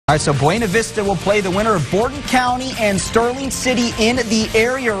All right, so Buena Vista will play the winner of Borden County and Sterling City in the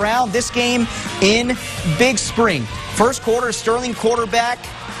area round. This game in Big Spring. First quarter, Sterling quarterback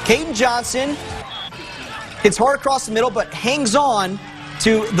Caden Johnson hits hard across the middle, but hangs on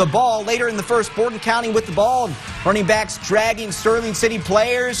to the ball. Later in the first, Borden County with the ball. Running backs dragging Sterling City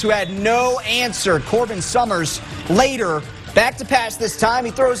players who had no answer. Corbin Summers later back to pass this time.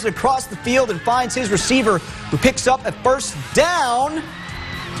 He throws it across the field and finds his receiver, who picks up a first down.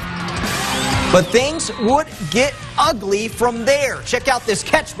 But things would get ugly from there. Check out this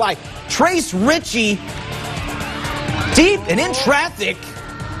catch by Trace Ritchie. Deep and in traffic.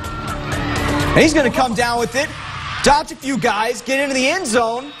 And he's going to come down with it. Dodge a few guys, get into the end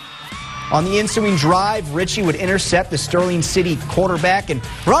zone. On the ensuing drive, Ritchie would intercept the Sterling City quarterback and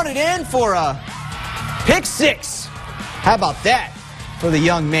run it in for a pick six. How about that for the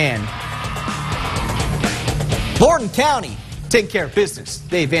young man? Borden County taking care of business.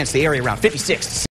 They advance the area round 56.